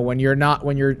 When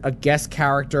you're a guest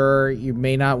character, you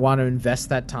may not want to invest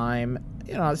that time.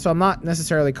 So I'm not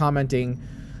necessarily commenting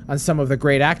on some of the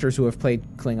great actors who have played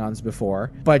Klingons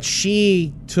before, but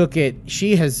she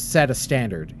has set a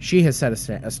standard. She has set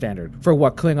a standard for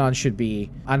what Klingons should be,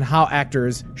 on how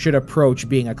actors should approach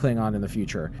being a Klingon in the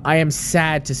future. I am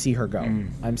sad to see her go.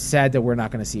 I'm sad that we're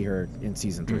not going to see her in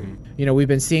season 3. We've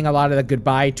been seeing a lot of the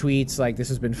goodbye tweets, this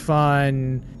has been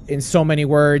fun. In so many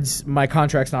words, my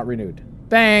contract's not renewed.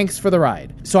 Thanks for the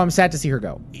ride. So I'm sad to see her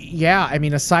go. Yeah,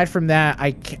 aside from that,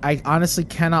 I honestly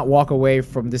cannot walk away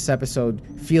from this episode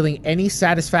feeling any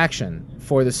satisfaction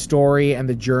for the story and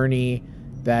the journey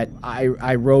that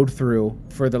I rode through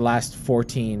for the last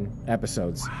 14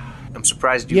 episods. I'm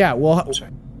surprised you... Yeah, well...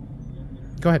 Sorry.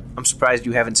 Go ahead. I'm surprised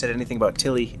you haven't said anything about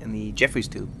Tilly and the Jeffries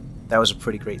tube. That was a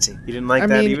pretty great scene. You didn't like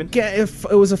that even?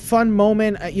 It was a fun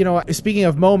moment. Speaking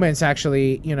of moments,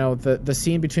 actually, the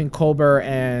scene between Culber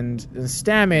and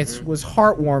Stamets was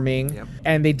heartwarming,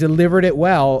 and they delivered it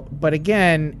well. But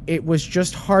again, it was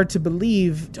just hard to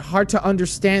believe, hard to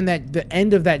understand that the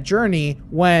end of that journey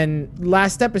when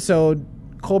last episode,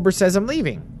 Culber says, I'm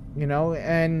leaving.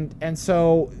 And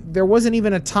so there wasn't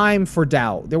even a time for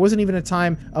doubt. There wasn't even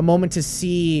a moment to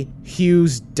see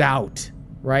Hugh's doubt.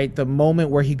 Right? The moment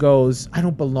where he goes, I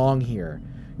don't belong here.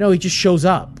 No, he just shows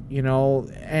up,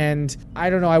 and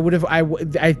I don't know.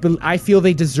 I feel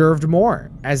they deserved more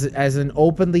as an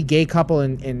openly gay couple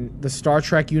in the Star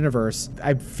Trek universe.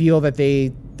 I feel that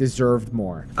they deserved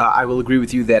more. I will agree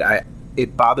with you that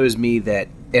it bothers me that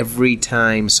every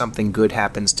time something good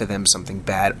happens to them, something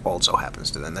bad also happens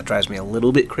to them. That drives me a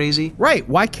little bit crazy. Right.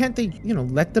 Why can't they,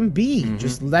 let them be?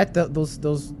 Just let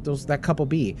that couple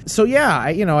be. So yeah,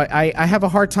 I have a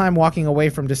hard time walking away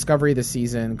from Discovery this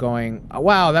season going,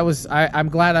 wow, I'm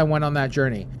glad I went on that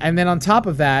journey. And then on top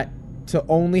of that, to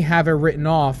only have it written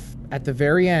off at the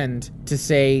very end to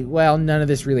say, well, none of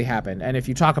this really happened. And if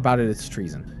you talk about it, it's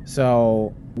treason.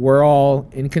 So we're all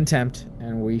in contempt,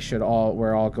 and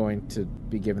we're all going to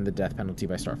be given the death penalty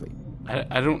by Starfleet.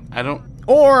 I don't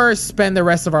or spend the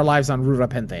rest of our lives on Rura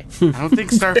Pente. I don't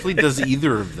think Starfleet does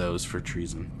either of those for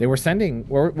treason. They were sending...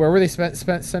 Where were they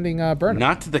sending Burnham?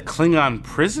 Not to the Klingon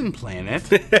prison planet.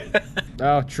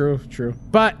 Oh, true.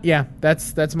 But, yeah,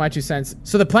 that's my 2 cents.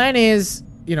 So the plan is...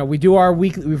 we do our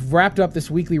weekly... We've wrapped up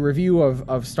this weekly review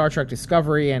of Star Trek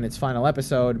Discovery and its final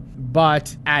episode.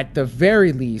 But at the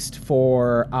very least,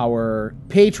 for our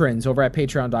patrons over at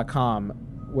patreon.com,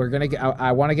 we're going to get...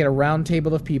 I want to get a round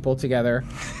table of people together.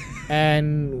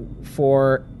 And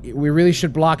we really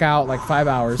should block out like 5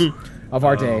 hours of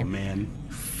our day. Oh, man.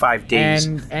 5 days.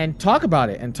 And talk about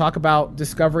it. And talk about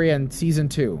Discovery and Season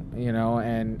 2,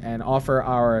 and offer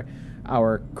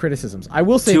our criticisms. I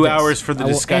will say 2 this. hours for the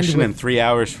discussion and 3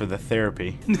 hours for the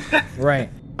therapy. Right.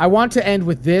 I want to end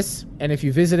with this, and if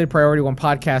you visited Priority One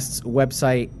Podcast's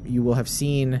website, you will have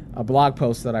seen a blog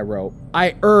post that I wrote.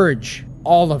 I urge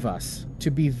all of us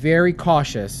to be very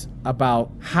cautious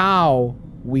about how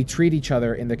we treat each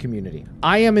other in the community.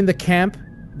 I am in the camp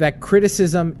that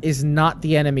criticism is not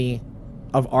the enemy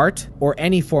of art or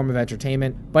any form of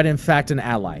entertainment, but in fact an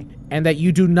ally. And that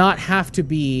you do not have to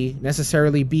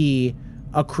necessarily be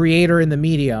a creator in the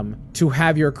medium to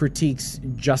have your critiques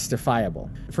justifiable.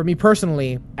 For me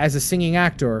personally, as a singing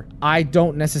actor, I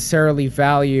don't necessarily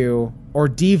value or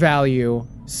devalue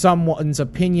someone's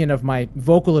opinion of my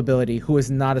vocal ability who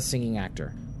is not a singing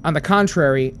actor. On the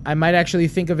contrary, I might actually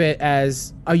think of it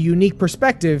as a unique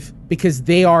perspective because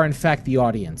they are in fact the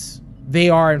audience. They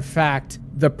are in fact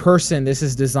the person this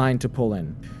is designed to pull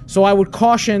in. So I would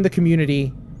caution the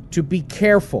community to be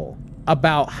careful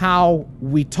about how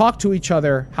we talk to each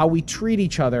other, how we treat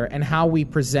each other, and how we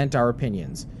present our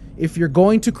opinions. If you're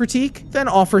going to critique, then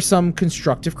offer some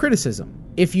constructive criticism.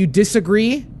 If you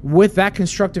disagree with that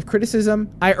constructive criticism,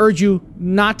 I urge you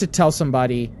not to tell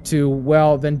somebody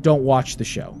then don't watch the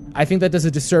show. I think that does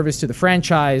a disservice to the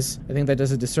franchise. I think that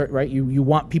does a disservice, right? You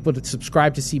want people to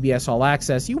subscribe to CBS All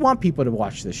Access. You want people to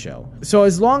watch this show. So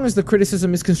as long as the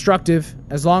criticism is constructive,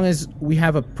 as long as we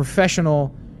have a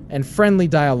professional and friendly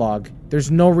dialogue, there's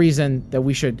no reason that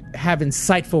we should have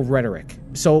insightful rhetoric.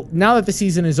 So now that the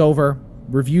season is over,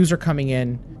 reviews are coming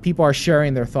in, people are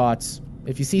sharing their thoughts.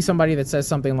 If you see somebody that says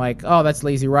something like, oh, that's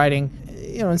lazy writing,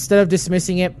 instead of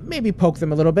dismissing it, maybe poke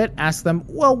them a little bit. Ask them,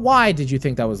 well, why did you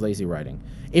think that was lazy writing?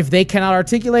 If they cannot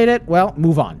articulate it, well,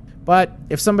 move on. But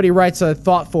if somebody writes a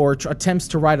thoughtful or attempts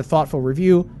to write a thoughtful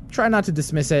review, try not to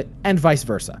dismiss it, and vice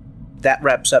versa. That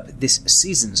wraps up this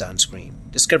season's On Screen.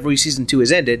 Discovery Season 2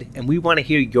 has ended, and we want to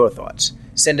hear your thoughts.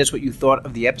 Send us what you thought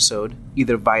of the episode,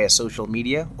 either via social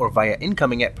media or via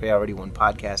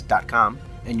incoming@PriorityOnePodcast.com.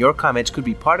 And your comments could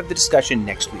be part of the discussion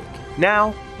next week.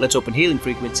 Now, let's open hailing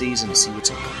frequencies and see what's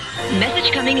incoming.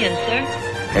 Message coming in, sir.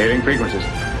 Hailing frequencies.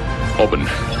 Open.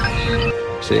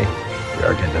 See, we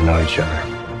are getting to know each other.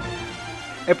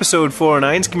 Episode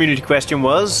 409's community question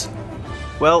was,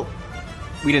 well,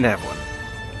 we didn't have one.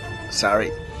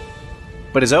 Sorry.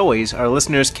 But as always, our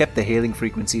listeners kept the hailing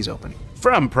frequencies open.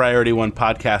 From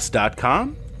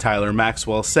PriorityOnePodcast.com, Tyler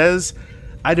Maxwell says,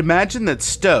 I'd imagine that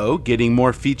Stowe getting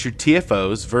more featured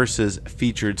TFOs versus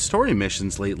featured story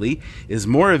missions lately is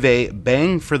more of a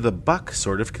bang for the buck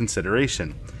sort of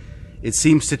consideration. It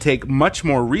seems to take much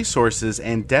more resources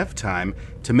and dev time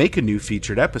to make a new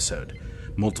featured episode.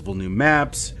 Multiple new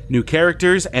maps, new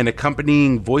characters, and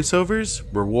accompanying voiceovers,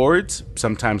 rewards,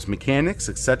 sometimes mechanics,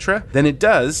 etc., than it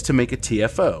does to make a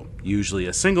TFO, usually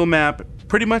a single map,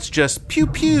 pretty much just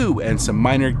pew-pew and some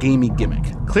minor gamey gimmick.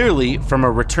 Clearly, from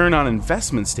a return on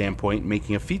investment standpoint,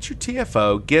 making a featured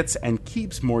TFO gets and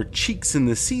keeps more cheeks in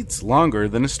the seats longer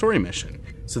than a story mission.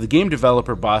 So the game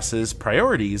developer boss's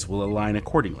priorities will align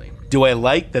accordingly. Do I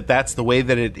like that that's the way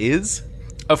that it is?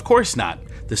 Of course not.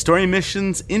 The story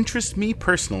missions interest me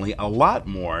personally a lot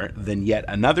more than yet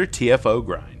another TFO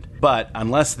grind. But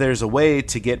unless there's a way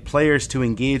to get players to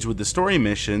engage with the story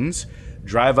missions,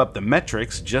 drive up the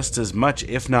metrics just as much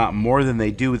if not more than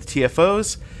they do with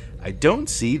TFOs, I don't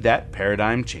see that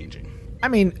paradigm changing. I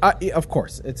mean, of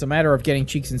course, it's a matter of getting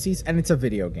cheeks and seats, and it's a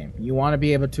video game. You want to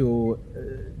be able to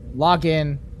log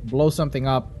in, blow something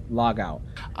up, log out.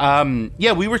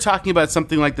 Yeah, we were talking about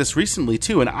something like this recently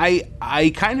too, and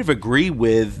I kind of agree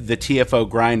with the TFO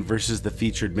grind versus the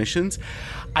featured missions.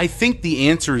 I think the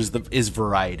answer is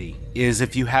variety. Is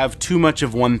if you have too much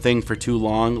of one thing for too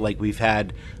long, like we've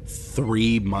had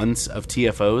 3 months of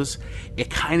TFOs, it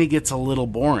kind of gets a little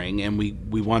boring, and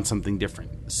we want something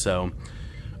different. So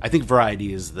I think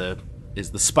variety is the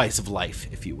spice of life,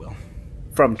 if you will.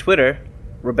 From Twitter,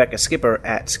 Rebecca Skipper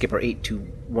at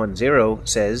Skipper8210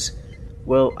 says,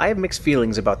 well, I have mixed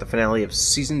feelings about the finale of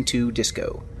Season 2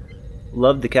 Disco.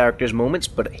 Loved the characters' moments,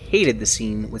 but hated the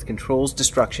scene with Control's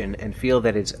destruction and feel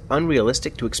that it's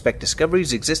unrealistic to expect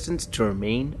Discovery's existence to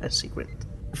remain a secret.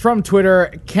 From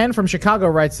Twitter, Ken from Chicago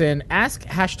writes in, ask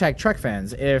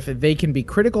 #TrekFans if they can be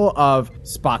critical of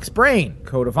Spock's Brain,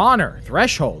 Code of Honor,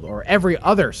 Threshold, or every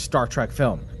other Star Trek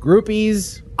film.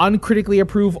 Groupies uncritically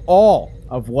approve all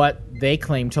of what they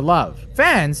claim to love.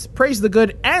 Fans praise the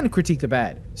good and critique the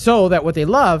bad, so that what they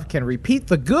love can repeat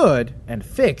the good and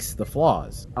fix the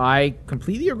flaws. I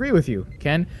completely agree with you,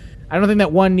 Ken. I don't think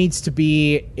that one needs to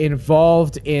be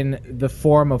involved in the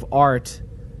form of art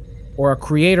or a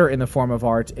creator in the form of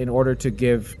art in order to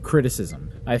give criticism.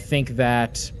 I think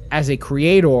that as a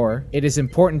creator, it is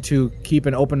important to keep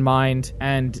an open mind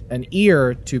and an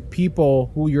ear to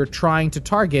people who you're trying to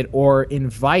target or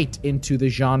invite into the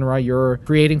genre you're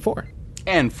creating for.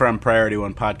 And from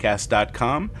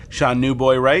PriorityOnePodcast.com, Sean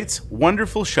Newboy writes,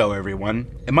 wonderful show, everyone.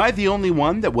 Am I the only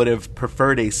one that would have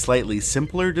preferred a slightly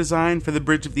simpler design for the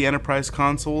bridge of the Enterprise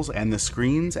consoles and the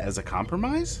screens as a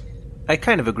compromise? I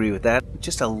kind of agree with that.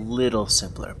 Just a little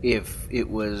simpler. If it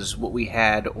was what we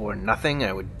had or nothing,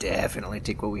 I would definitely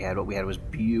take what we had. What we had was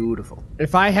beautiful.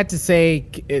 If I had to say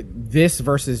this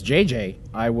versus JJ,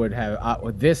 I would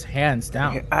have this hands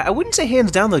down. I wouldn't say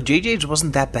hands down, though. JJ's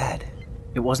wasn't that bad.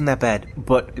 It wasn't that bad,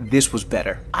 but this was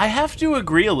better. I have to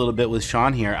agree a little bit with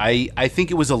Sean here. I think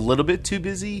it was a little bit too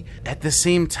busy. At the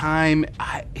same time,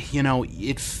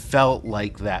 it felt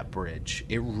like that bridge.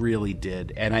 It really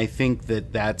did. And I think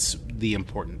that that's the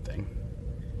important thing.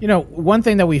 One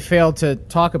thing that we failed to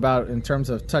talk about in terms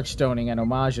of touchstoning and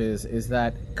homages is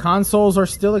that consoles are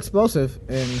still explosive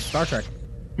in Star Trek.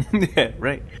 Yeah,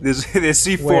 right. There's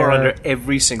C4 under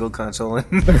every single console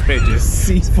in the bridges.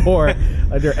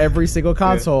 C4 under every single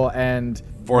console and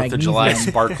 4th of July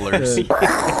sparklers.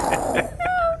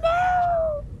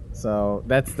 So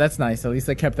that's nice. At least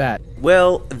they kept that.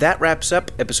 Well, that wraps up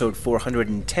episode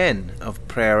 410 of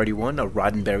Priority One, a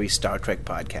Roddenberry Star Trek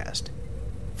podcast.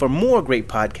 For more great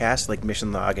podcasts like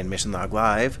Mission Log and Mission Log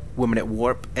Live, Women at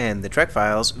Warp, and The Trek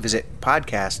Files, visit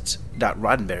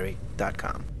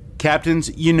podcasts.roddenberry.com. Captains,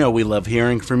 we love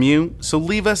hearing from you, so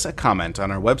leave us a comment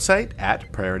on our website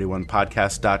at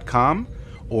PriorityOnePodcast.com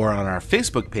or on our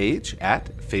Facebook page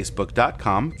at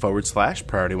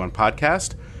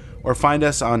Facebook.com/PriorityOnePodcast, or find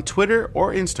us on Twitter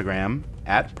or Instagram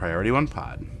at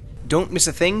PriorityOnePod. Don't miss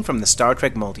a thing from the Star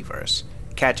Trek multiverse.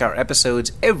 Catch our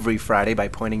episodes every Friday by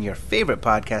pointing your favorite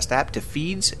podcast app to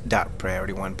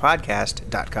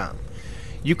feeds.PriorityOnePodcast.com.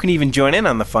 You can even join in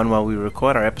on the fun while we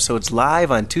record our episodes live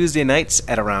on Tuesday nights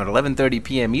at around 11:30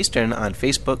 p.m. Eastern on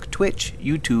Facebook, Twitch,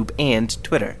 YouTube, and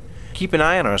Twitter. Keep an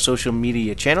eye on our social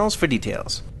media channels for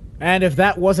details. And if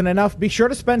that wasn't enough, be sure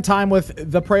to spend time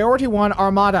with the Priority One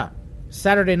Armada.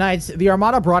 Saturday nights, the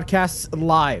Armada broadcasts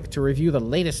live to review the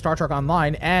latest Star Trek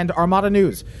Online and Armada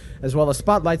news, as well as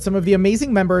spotlight some of the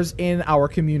amazing members in our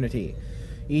community.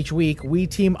 Each week, we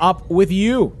team up with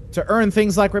you to earn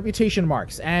things like reputation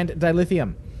marks and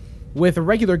dilithium. With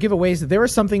regular giveaways, there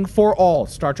is something for all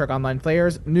Star Trek Online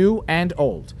players, new and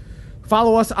old.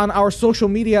 Follow us on our social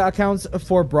media accounts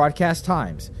for broadcast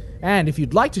times. And if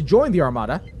you'd like to join the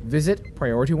Armada, visit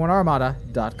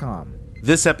PriorityOneArmada.com.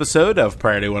 This episode of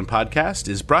Priority One Podcast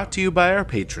is brought to you by our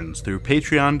patrons through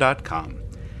Patreon.com.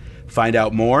 Find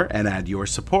out more and add your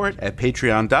support at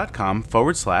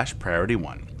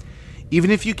Patreon.com/PriorityOne. Even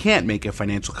if you can't make a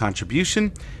financial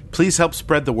contribution, please help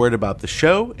spread the word about the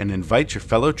show and invite your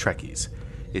fellow Trekkies.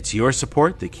 It's your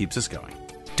support that keeps us going.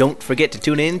 Don't forget to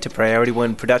tune in to Priority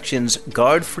One Productions'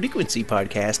 Guard Frequency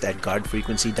podcast at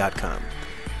guardfrequency.com.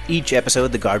 Each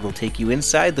episode, the Guard will take you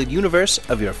inside the universe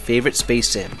of your favorite space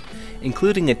sim,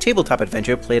 including a tabletop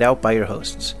adventure played out by your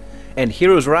hosts. And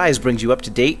Heroes Rise brings you up to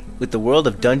date with the world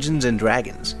of Dungeons &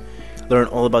 Dragons. Learn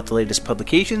all about the latest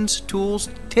publications, tools,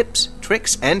 tips,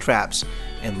 tricks, and traps,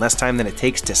 in less time than it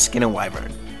takes to skin a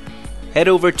wyvern. Head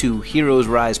over to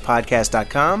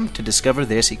heroesrisepodcast.com to discover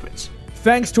their secrets.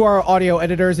 Thanks to our audio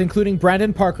editors, including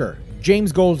Brandon Parker,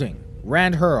 James Golding,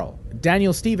 Rand Hurl,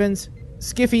 Daniel Stevens,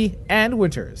 Skiffy, and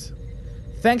Winters.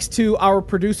 Thanks to our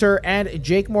producer and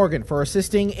Jake Morgan for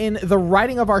assisting in the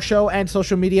writing of our show and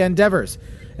social media endeavors.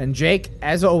 And Jake,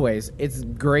 as always, it's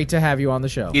great to have you on the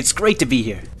show. It's great to be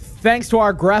here. Thanks to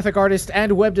our graphic artist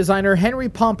and web designer, Henry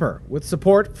Pomper, with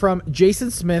support from Jason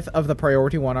Smith of the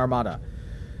Priority One Armada.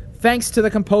 Thanks to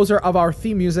the composer of our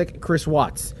theme music, Chris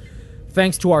Watts.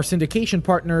 Thanks to our syndication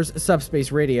partners,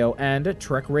 Subspace Radio and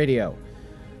Trek Radio.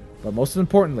 But most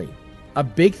importantly, a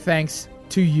big thanks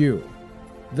to you,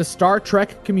 the Star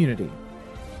Trek community,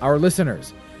 our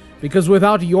listeners, because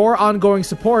without your ongoing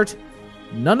support,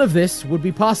 none of this would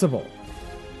be possible.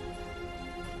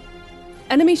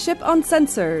 Enemy ship on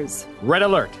sensors. Red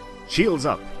alert. Shields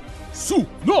up. Su,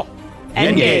 no.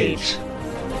 Engage.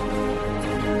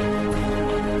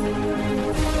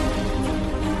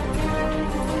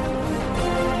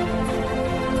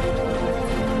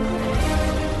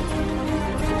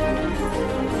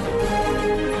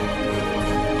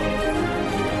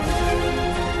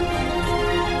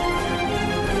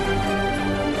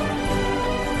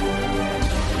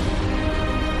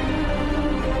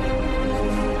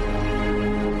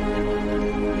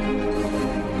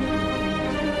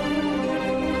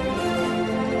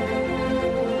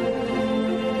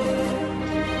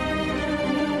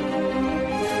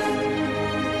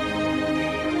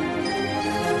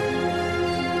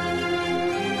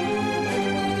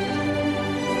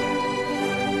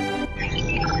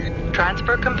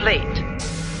 Transfer complete.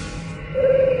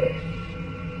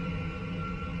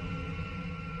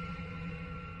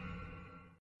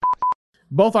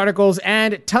 Both articles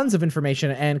and tons of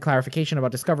information and clarification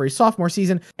about Discovery's sophomore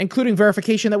season, including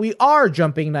verification that we are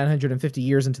jumping 950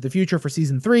 years into the future for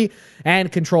season 3,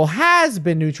 and Control has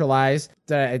been neutralized.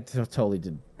 I totally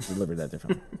did deliver that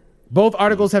differently. Both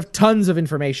articles have tons of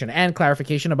information and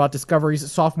clarification about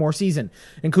Discovery's sophomore season,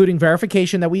 including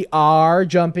verification that we are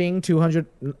jumping 200...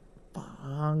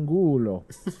 Angulo.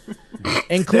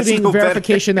 Including no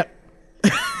verification that...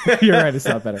 You're right, it's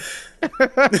not better.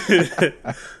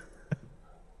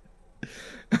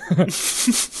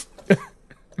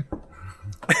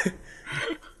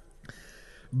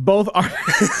 Both are...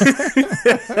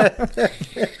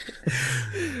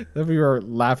 We were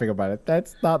laughing about it.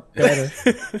 That's not better.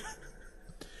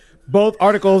 Both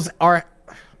articles are...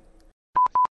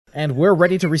 And we're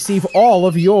ready to receive all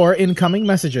of your incoming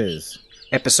messages.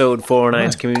 Episode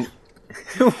 409's community.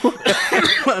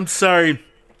 I'm sorry.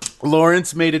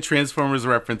 Lawrence made a Transformers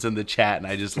reference in the chat, and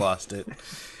I just lost it.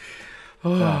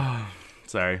 Oh,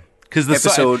 sorry. Because the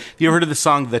episode. Have you ever heard of the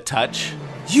song "The Touch"?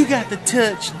 You got the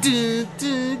touch. Dun,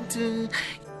 dun, dun.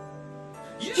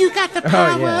 You got the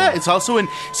power. Yeah. It's also in.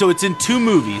 So it's in 2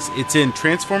 movies. It's in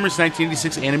Transformers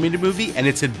 1986 animated movie, and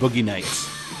it's in Boogie Nights.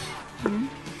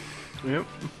 Yep.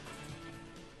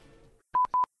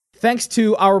 Thanks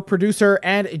to our producer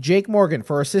and Jake Morgan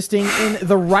for assisting in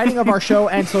the writing of our show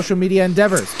and social media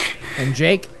endeavors. And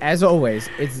Jake, as always,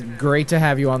 it's great to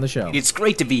have you on the show. It's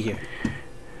great to be here.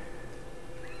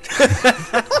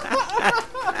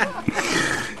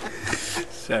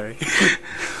 Sorry.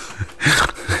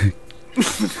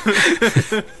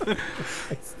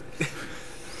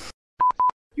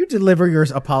 You deliver your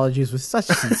apologies with such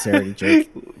sincerity,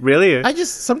 Jake. Really?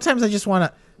 Sometimes I just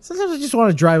want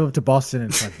to drive up to Boston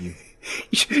in front of you.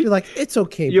 Just be like, it's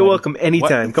okay. You're buddy. welcome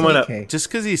anytime. Come on up. Just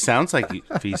because he sounds like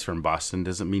he's from Boston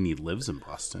doesn't mean he lives in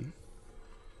Boston.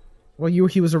 Well,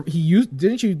 didn't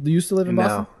you used to live in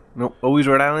Boston? No, always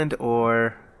Rhode Island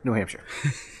or New Hampshire.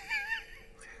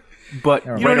 But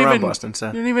You right don't around even, Boston, so.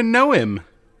 You don't even know him.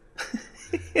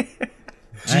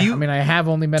 I mean, I have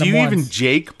only met him Do you once. even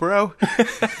Jake, bro?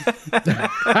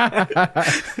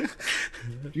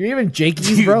 Do you even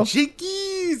Jakeys, bro?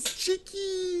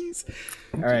 Jakeys.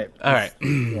 All right.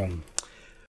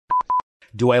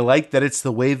 Do I like that it's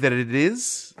the way that it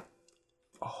is?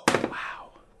 Oh, wow.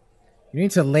 You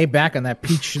need to lay back on that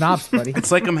peach schnapps, buddy.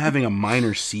 It's like I'm having a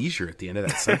minor seizure at the end of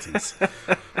that sentence.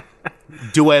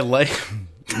 Do I like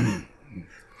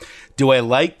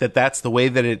that that's the way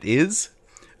that it is?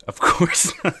 Of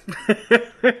course not.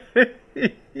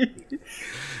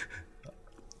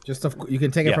 You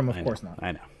can take it from of course not.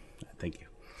 I know. Thank you.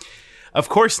 Of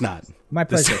course not. My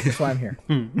pleasure. That's why I'm here.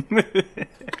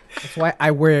 That's why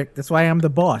I wear. That's why I'm the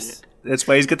boss. That's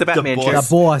why he's got the Batman chair. The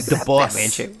boss. The boss. Batman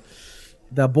chair.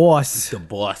 The boss. The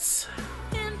boss.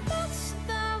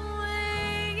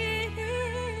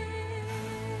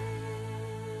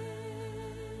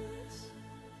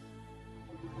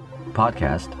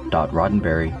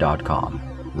 Podcast.roddenberry.com,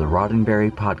 the Roddenberry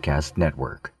Podcast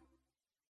Network.